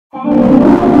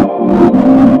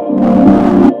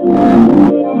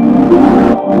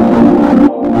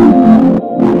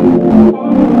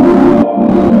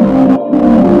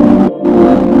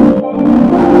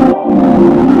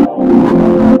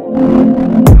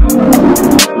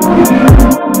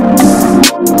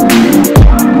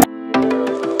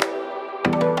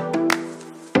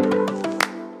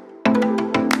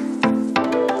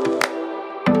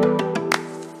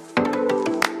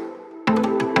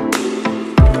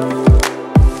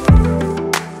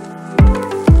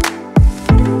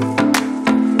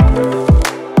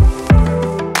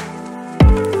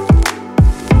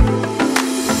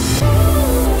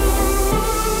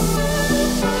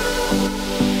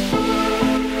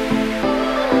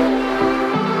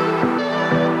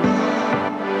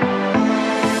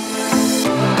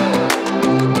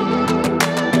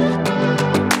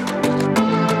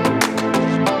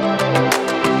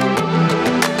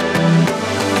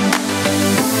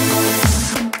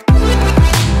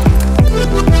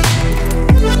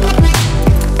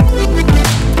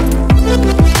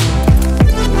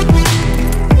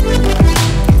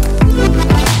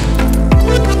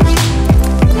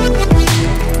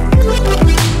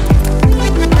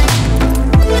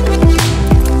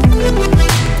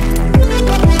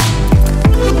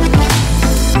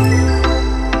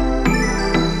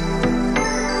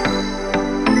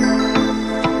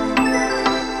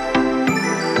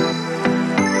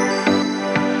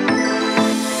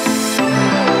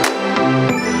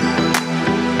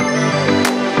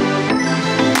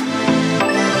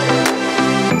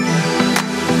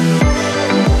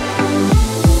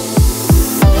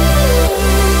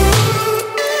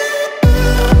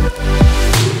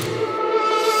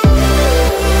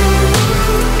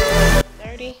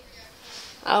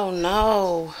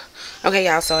Okay,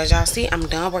 y'all, so as y'all see, I'm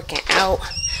done working out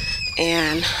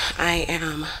and I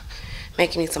am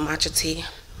making me some matcha tea,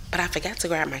 but I forgot to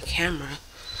grab my camera,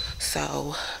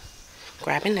 so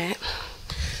grabbing that.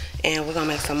 And we're gonna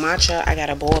make some matcha. I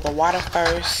gotta boil the water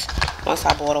first. Once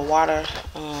I boil the water,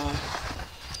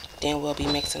 then we'll be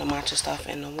mixing the matcha stuff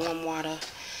in the warm water.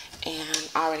 And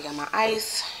I already got my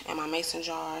ice and my mason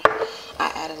jar.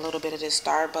 I add a little bit of this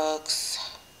Starbucks,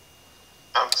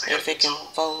 if it can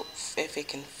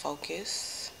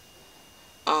focus.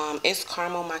 It's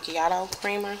caramel macchiato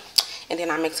creamer, and then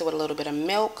I mix it with a little bit of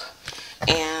milk.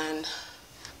 And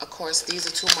of course, these are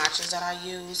two matchas that I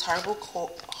use. Herbal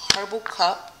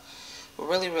Cup,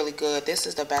 really good. This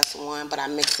is the best one, but I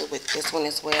mix it with this one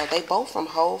as well. They both from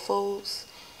Whole Foods.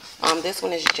 This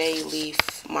one is J Leaf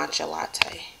Matcha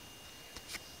Latte,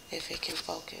 if it can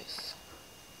focus.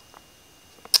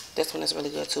 This one is really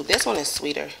good too. This one is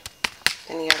sweeter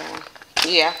than the other one.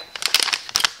 Yeah.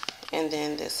 And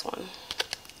then this one.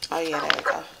 Oh yeah, there we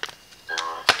go.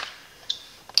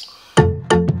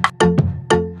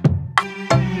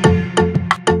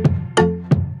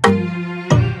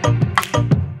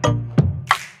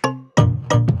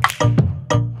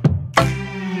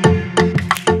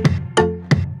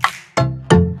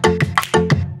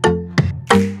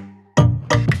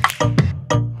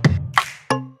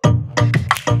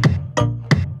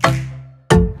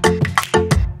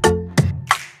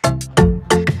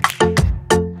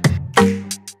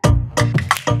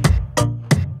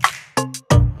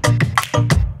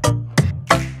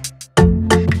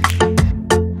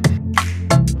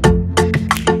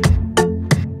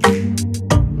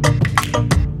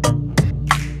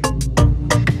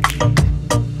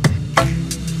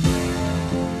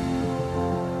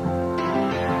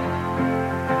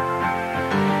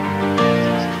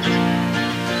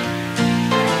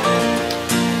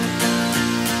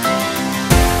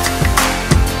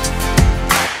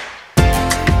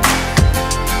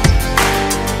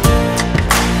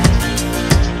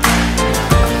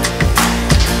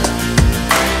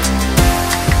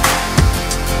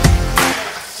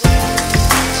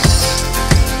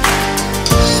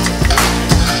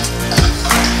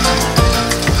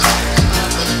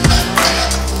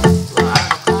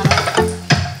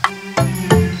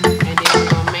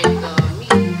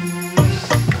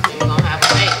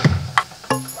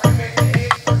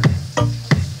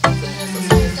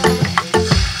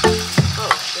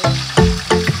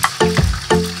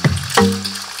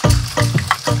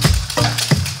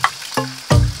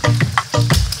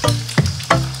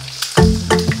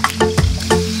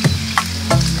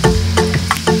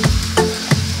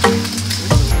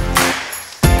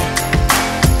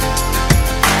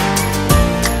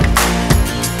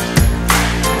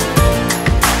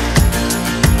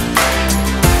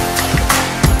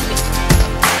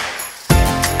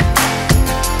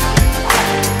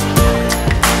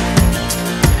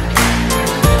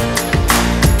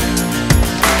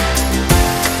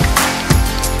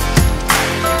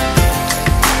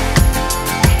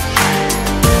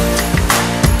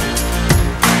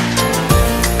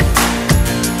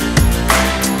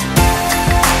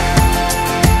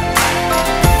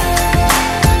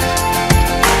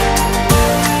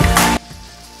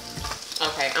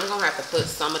 Put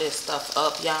some of this stuff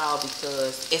up, y'all,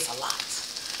 because it's a lot.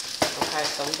 Okay,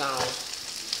 so we're gonna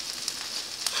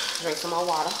drink some more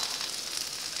water.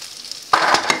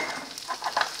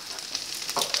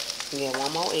 Get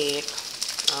one more egg.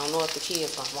 I don't know if the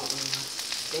kids gonna want one.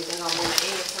 Think they're gonna want an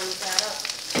egg turn that up.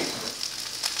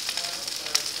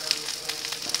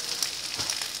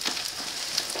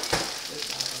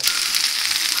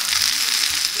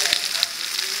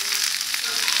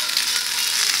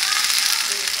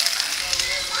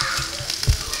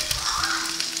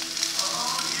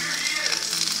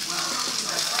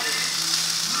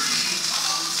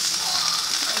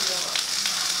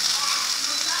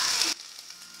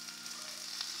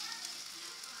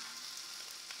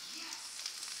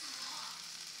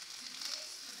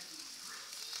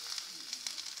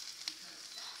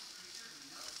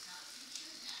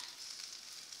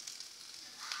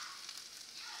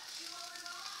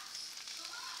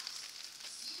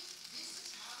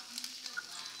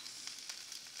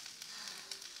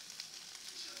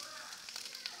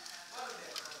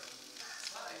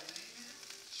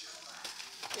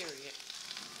 Period.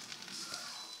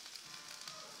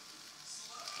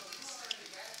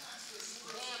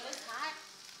 Damn, it's hot.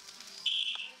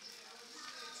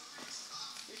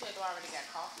 You said you already got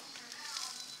coffee.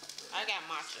 I got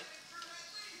matcha.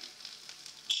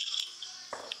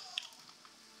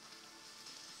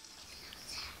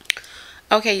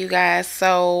 Okay, you guys,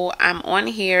 so I'm on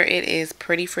here. It is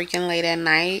pretty freaking late at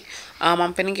night.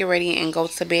 I'm finna get ready and go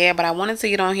to bed, but I wanted to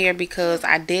get on here because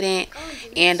I didn't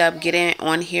end up getting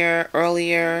on here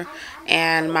earlier,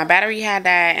 and my battery had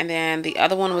died, and then the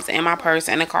other one was in my purse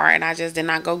in the car, and I just did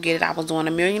not go get it. I was doing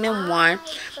 1,000,001,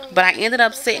 but I ended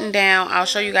up sitting down. I'll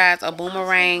show you guys a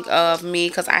boomerang of me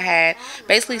because I had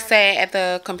basically sat at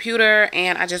the computer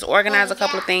and I just organized a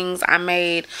couple of things. I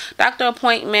made doctor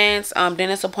appointments,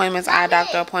 dentist appointments, eye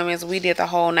doctor appointments. We did the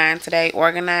whole 9 today,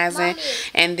 organizing,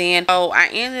 and then I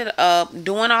ended up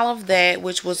doing all of that,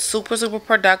 which was super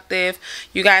productive.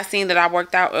 You guys seen that I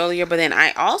worked out earlier, but then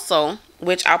I also,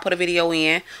 which I'll put a video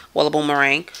in, well, a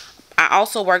boomerang, I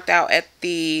also worked out at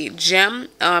the gym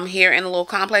here in the little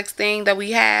complex thing that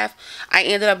we have. I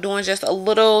ended up doing just a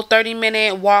little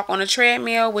 30-minute walk on a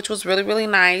treadmill, which was really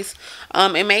nice.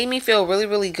 It made me feel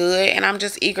really good, and I'm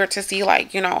just eager to see,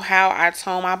 like, you know, how I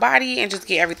tone my body and just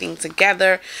get everything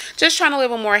together. Just trying to live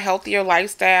a more healthier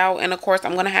lifestyle, and of course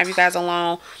I'm going to have you guys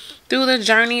along through the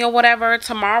journey or whatever.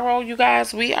 Tomorrow, you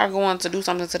guys, we are going to do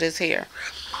something to this hair.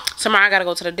 Tomorrow I gotta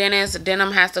go to the dentist.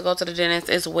 Denim has to go to the dentist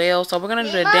as well. So we're gonna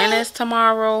do the dentist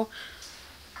tomorrow.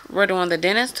 We're doing the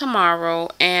dentist tomorrow,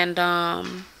 and I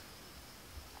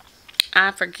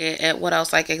forget what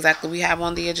else like exactly we have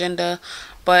on the agenda.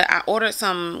 But I ordered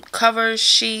some cover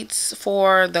sheets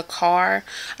for the car.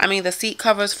 I mean the seat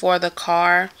covers for the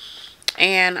car.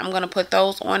 And I'm going to put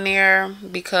those on there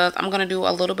because I'm going to do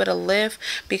a little bit of lift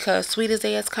because Sweetest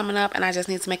Day is coming up and I just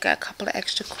need to make a couple of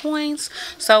extra coins.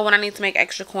 So when I need to make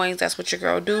extra coins, that's what your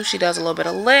girl do. She does a little bit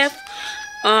of lift.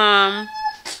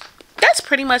 That's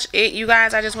pretty much it, you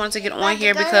guys. I just wanted to get on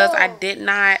here because I did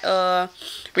not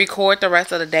record the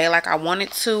rest of the day like I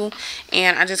wanted to.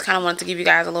 And I just kind of wanted to give you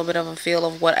guys a little bit of a feel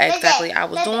of what exactly I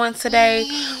was doing today.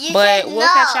 But we'll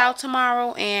catch y'all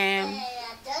tomorrow, and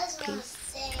peace.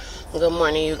 Good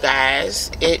morning, you guys.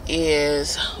 It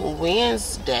is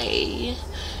Wednesday,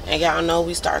 and y'all know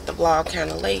we start the vlog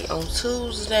kind of late on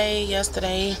Tuesday.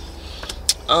 Yesterday,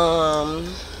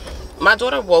 my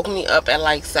daughter woke me up at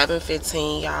like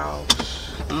 7:15, y'all.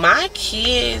 My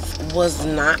kids was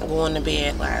not going to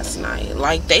bed last night.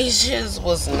 Like, they just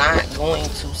was not going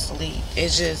to sleep.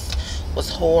 It just was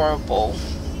horrible.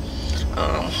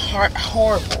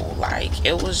 Horrible. Like,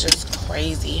 it was just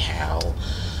crazy how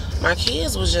my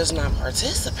kids was just not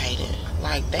participating.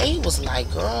 Like, they was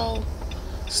like, girl,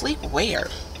 sleep where?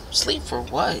 Sleep for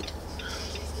what?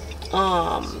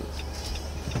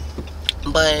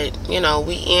 But, you know,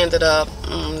 we ended up,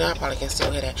 I probably can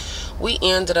still hear that. We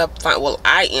ended up,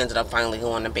 I ended up finally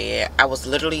going to bed. I was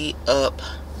literally up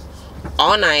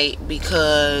all night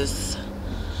because,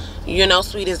 you know,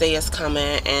 Sweetest Day is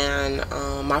coming, and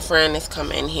my friend is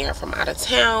coming here from out of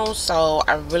town, so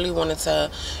I really wanted to,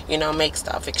 you know, make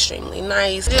stuff extremely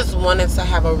nice. I just wanted to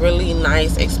have a really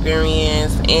nice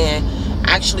experience and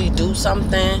actually do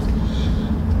something.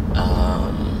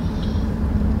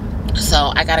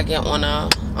 So I gotta get on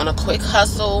a quick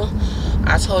hustle.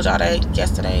 I told y'all that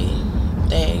yesterday,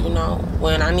 that, you know,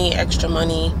 when I need extra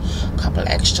money, a couple of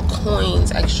extra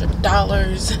coins, extra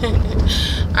dollars,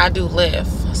 I do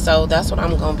lift. So that's what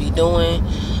I'm gonna be doing.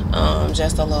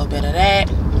 Just a little bit of that,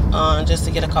 just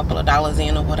to get a couple of dollars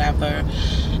in or whatever.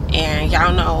 And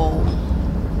y'all know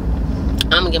I'm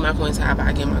gonna get my coins how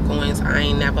I get my coins. I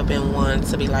ain't never been one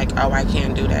to be like, oh, I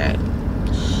can't do that.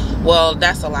 Well,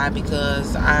 that's a lie,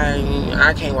 because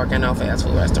I can't work at no fast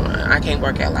food restaurant. I can't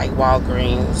work at like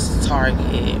Walgreens,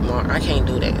 Target, I can't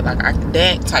do that. Like,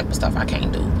 that type of stuff I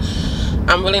can't do.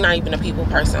 I'm really not even a people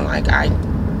person. Like, I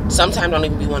sometimes don't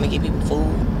even be wanting to get people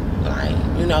food, like,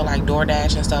 you know, like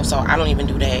DoorDash and stuff. So I don't even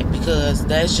do that because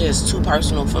that's just too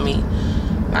personal for me.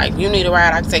 Like, you need a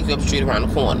ride, I can take you up the street around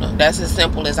the corner. That's as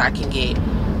simple as I can get,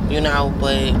 you know.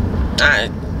 But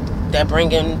that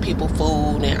bringing people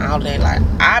food and all that, like,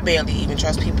 I barely even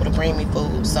trust people to bring me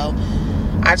food. So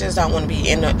I just don't want to be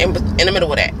in the middle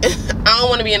of that. I don't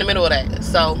want to be in the middle of that.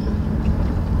 So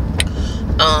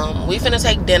we finna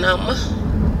take Denim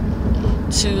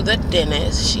to the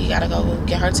dentist. She gotta go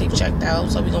get her teeth checked out,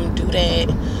 so we gonna do that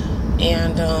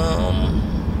and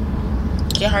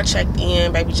get her checked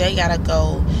in. Baby J gotta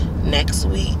go next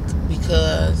week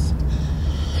because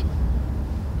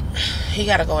he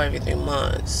gotta go every 3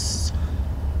 months.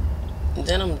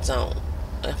 Denim don't,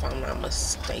 if I'm not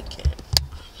mistaken.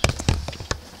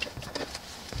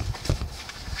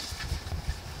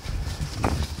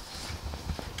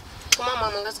 Come on,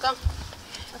 Mama, let's go.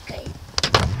 Okay.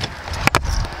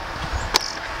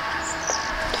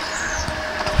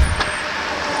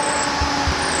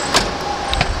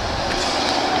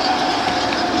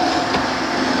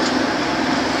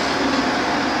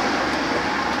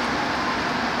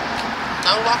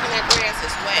 Don't walk in that grass,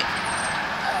 it's wet.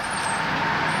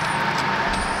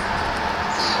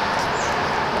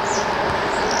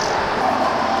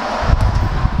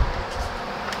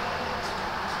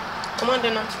 on,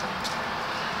 Dinner.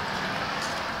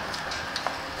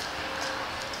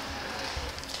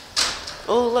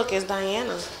 Oh, look, it's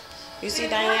Diana. You see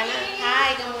Diana?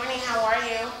 Hi, good morning. How are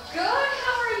you? Good.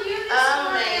 How are you this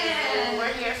morning?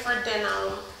 We're here for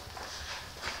dinner.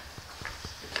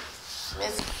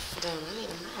 Miss, I need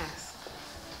a mask.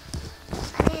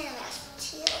 I need a mask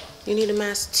too. You need a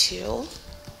mask too?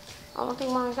 I don't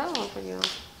think Mom got one for you.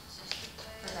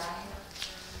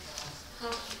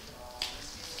 Huh?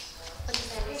 What you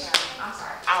say? I'm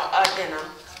sorry. Oh, dinner.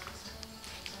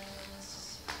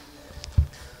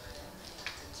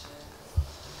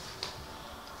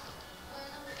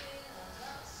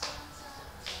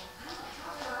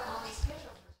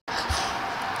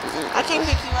 I can't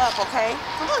pick you up, okay?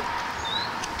 Come on.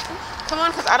 Come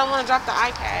on, because I don't want to drop the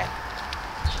iPad.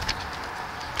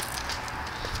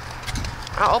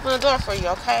 I'll open the door for you,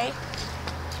 okay?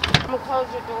 I'm going to close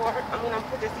your door. I'm going to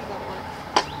put your seatbelt on.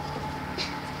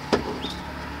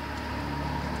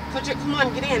 Come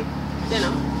on, get in.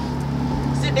 Denim.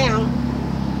 Sit down.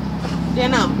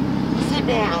 Denim. Sit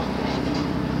down.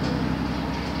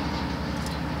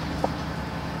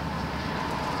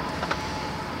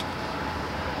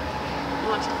 You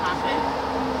want your coffee?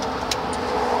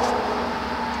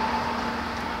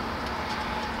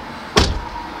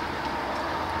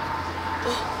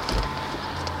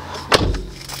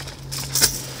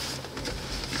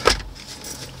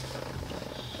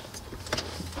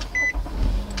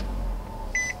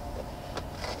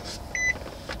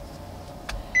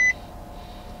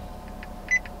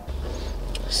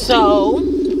 So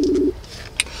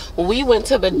we went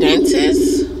to the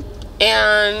dentist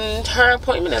and her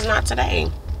appointment is not today.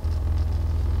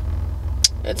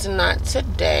 It's not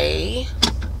today.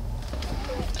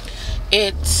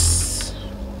 It's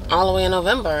all the way in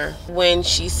November. When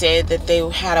she said that they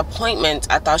had appointments,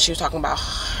 I thought she was talking about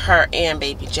her and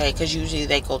baby J, because usually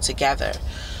they go together.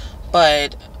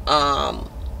 But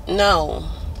no,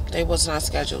 they was not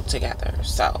scheduled together.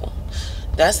 So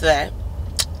that's that.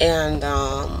 And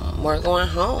we're going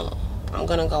home. I'm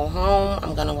gonna go home.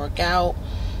 I'm gonna work out.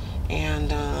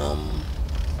 And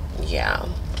yeah.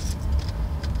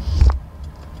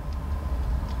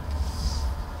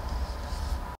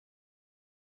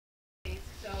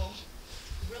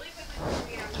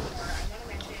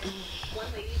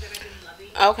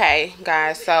 Okay,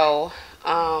 guys, so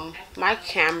my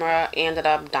camera ended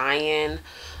up dying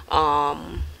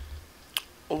while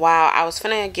I was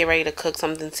finna get ready to cook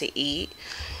something to eat.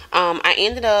 I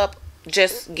ended up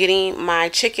just getting my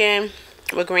chicken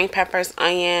with green peppers,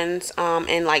 onions,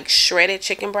 and like shredded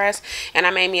chicken breast, and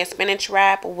I made me a spinach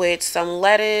wrap with some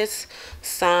lettuce,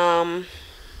 some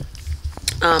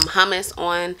hummus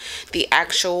on the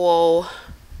actual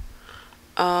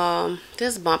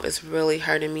this bump is really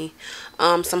hurting me.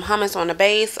 Some hummus on the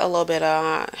base, a little bit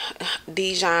of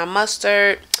Dijon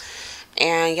mustard,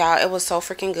 and y'all, it was so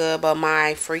freaking good. But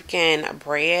my freaking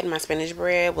bread, my spinach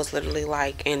bread, was literally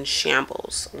like in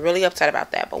shambles. Really upset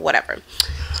about that, but whatever.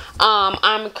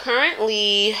 I'm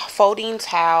currently folding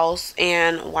towels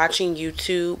and watching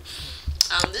YouTube.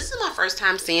 This is my first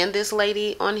time seeing this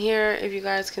lady on here, if you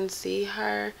guys can see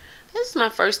her. This is my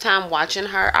first time watching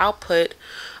her. I'll put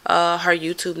her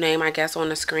YouTube name, I guess, on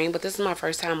the screen, but this is my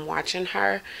first time watching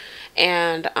her.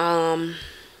 And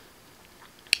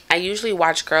I usually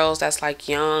watch girls that's like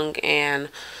young and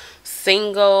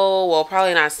single. Well,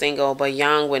 probably not single, but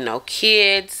young with no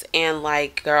kids. And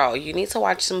like, girl, you need to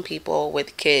watch some people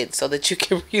with kids so that you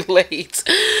can relate.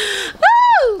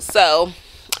 Woo! So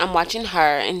I'm watching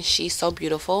her, and she's so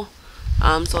beautiful.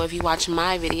 So if you watch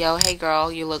my video, hey girl,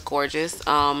 you look gorgeous.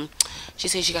 She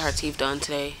said she got her teeth done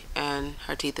today, and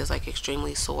her teeth is like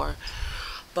extremely sore.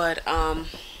 But I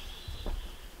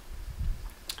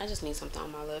just need something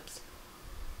on my lips.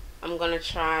 I'm gonna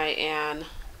try and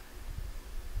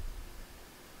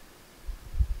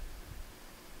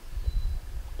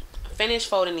finish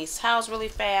folding these towels really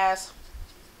fast.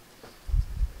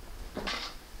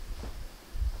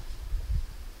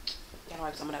 Gotta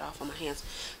wipe some of that off on my hands.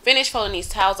 Finish folding these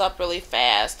towels up really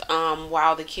fast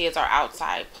while the kids are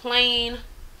outside playing.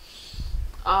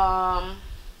 And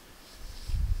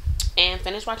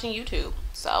finish watching YouTube.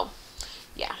 So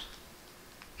yeah.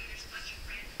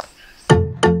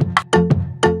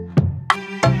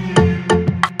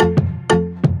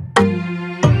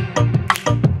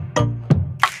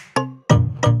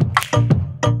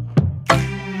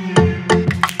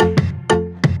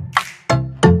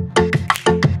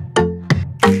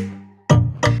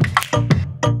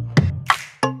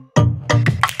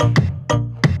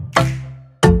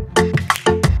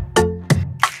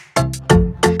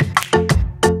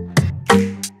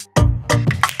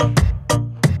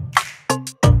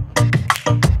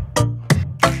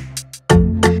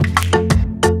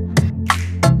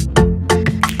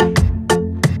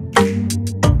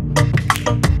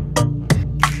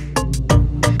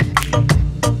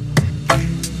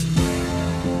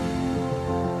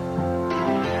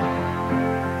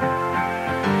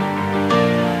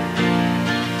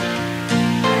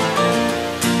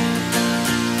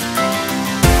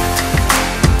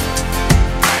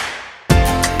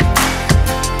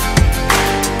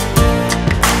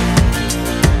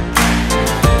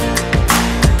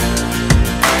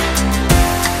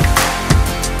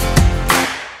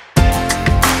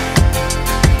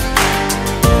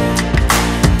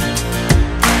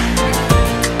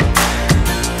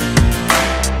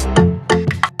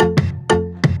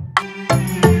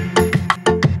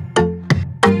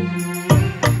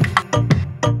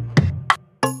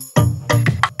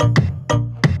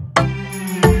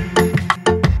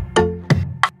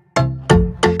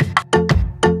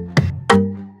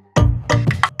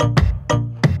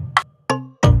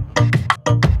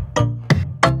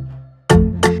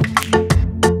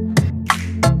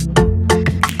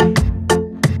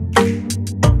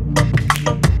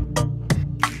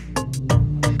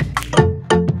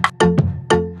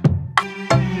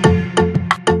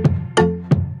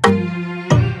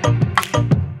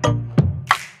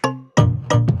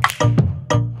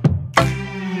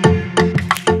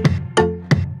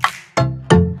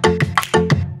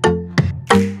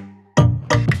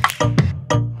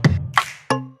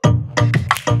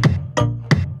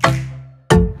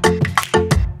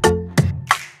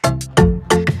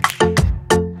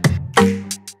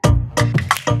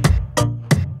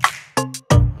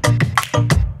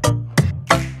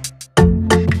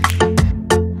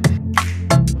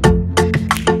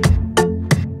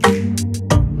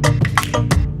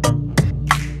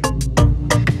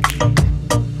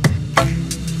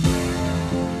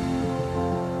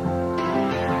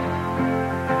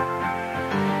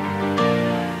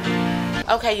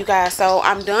 Okay, you guys, so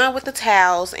I'm done with the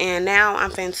towels, and now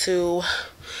I'm going to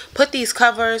put these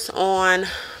covers on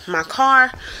my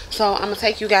car. So I'm gonna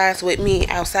take you guys with me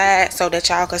outside so that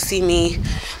y'all can see me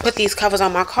put these covers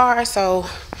on my car. So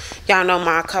y'all know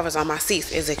my covers on my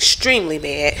seats is extremely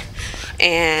bad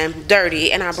and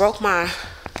dirty, and I broke my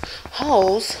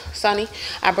hose, Sonny.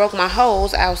 I broke my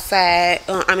hose outside.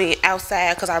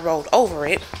 Outside because I rolled over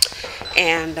it,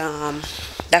 and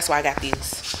that's why I got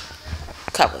these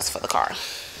covers for the car.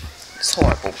 It's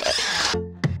horrible, but.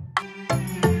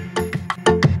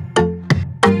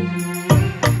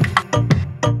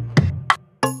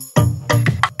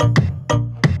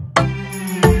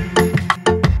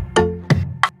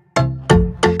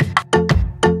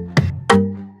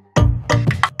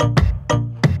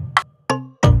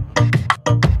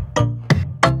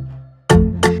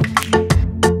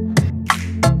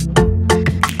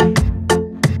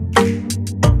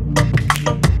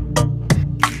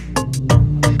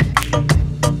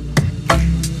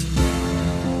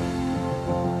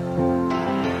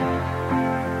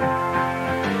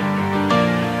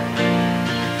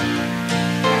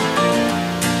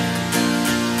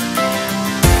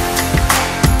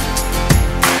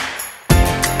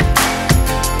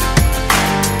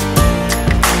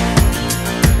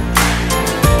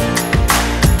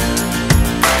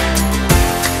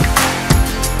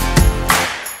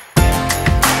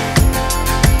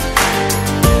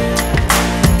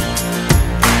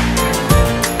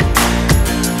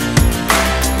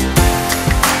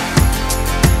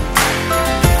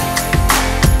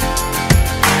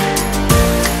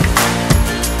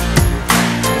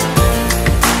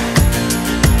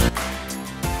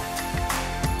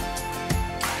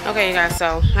 Okay, you guys,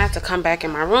 so I have to come back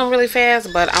in my room really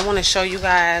fast, but I want to show you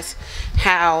guys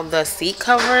how the seat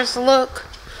covers look.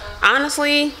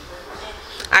 Honestly,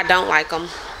 I don't like them,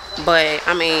 but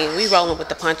I mean, we rolling with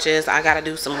the punches. I gotta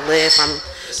do some lift. I'm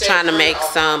trying to make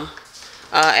some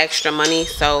extra money,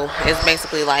 so it's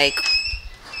basically like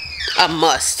a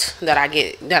must that I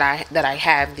get, that I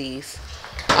have these.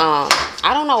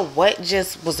 I don't know what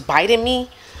just was biting me,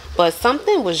 but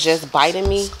something was just biting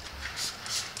me.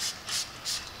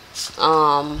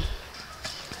 On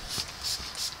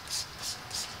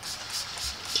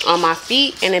my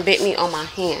feet, and it bit me on my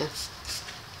hand.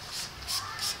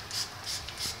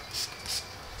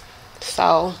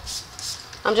 So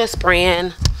I'm just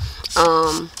spraying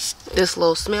this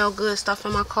little smell good stuff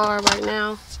in my car right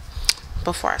now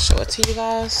before I show it to you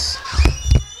guys.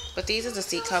 But these are the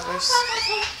seat covers,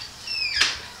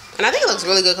 and I think it looks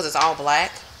really good because it's all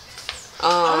black.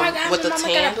 Oh my God, with the Mama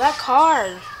tan. got a black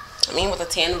card. I mean, with the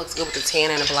tan, it looks good with the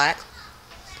tan and the black.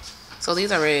 So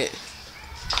these are red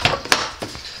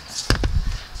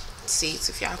seats,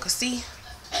 if y'all can see.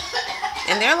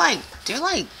 And they're like,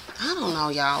 I don't know,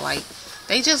 y'all, like,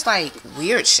 they just like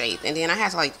weird shaped. And then I had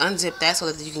to like unzip that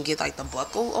so that you can get like the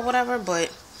buckle or whatever.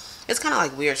 But it's kind of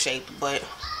like weird shaped, but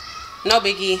no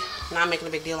biggie. Not making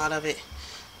a big deal out of it.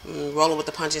 Rolling with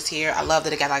the punches here. I love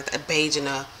that it got like the beige and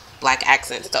the black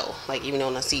accents though, like even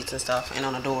on the seats and stuff and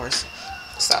on the doors.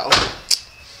 So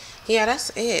yeah,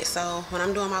 that's it. So when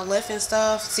I'm doing my lift and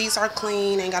stuff, seats are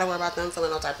clean, ain't gotta worry about them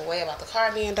feeling no type of way about the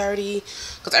car being dirty,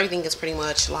 because everything is pretty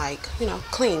much like, you know,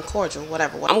 clean, cordial,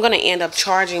 whatever. I'm gonna end up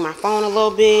charging my phone a little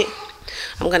bit.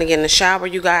 I'm gonna get in the shower,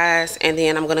 you guys, and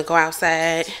then I'm gonna go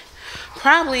outside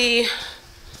probably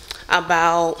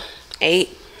about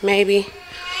 8 maybe,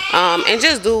 and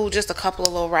just do just a couple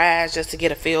of little rides just to get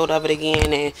a feel of it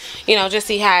again, and you know, just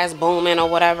see how it's booming or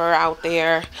whatever out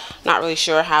there. Not really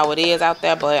sure how it is out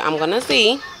there, but I'm gonna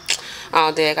see.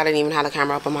 Oh dang, I didn't even have the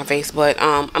camera up on my face, but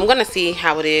I'm gonna see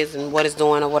how it is and what it's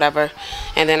doing or whatever,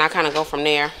 and then I kind of go from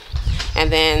there.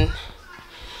 And then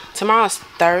tomorrow's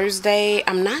Thursday.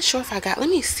 I'm not sure if I got, let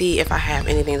me see if I have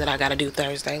anything that I gotta do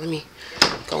Thursday. Let me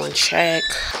go and check.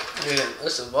 Yeah,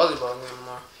 it's a volleyball game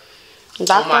tomorrow.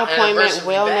 Doctor appointment,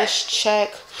 wellness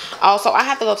check. Also, I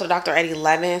have to go to the doctor at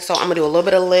 11, so I'm gonna do a little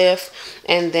bit of lift,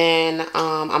 and then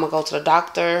I'm gonna go to the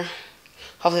doctor.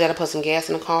 Hopefully that'll put some gas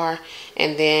in the car,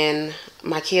 and then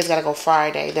my kids gotta go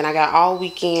Friday. Then I got all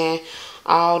weekend,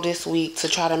 all this week to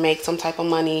try to make some type of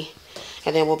money,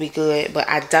 and then we'll be good. But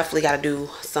I definitely gotta do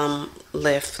some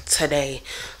lift today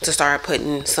to start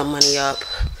putting some money up.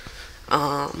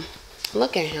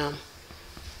 Look at him.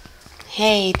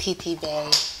 Hey, TT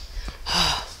Bay.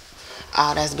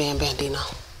 Oh, that's Ben Bandino.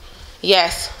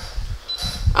 Yes.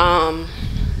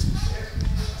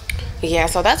 Yeah,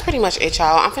 so that's pretty much it,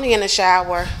 y'all. I'm finna get in the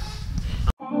shower.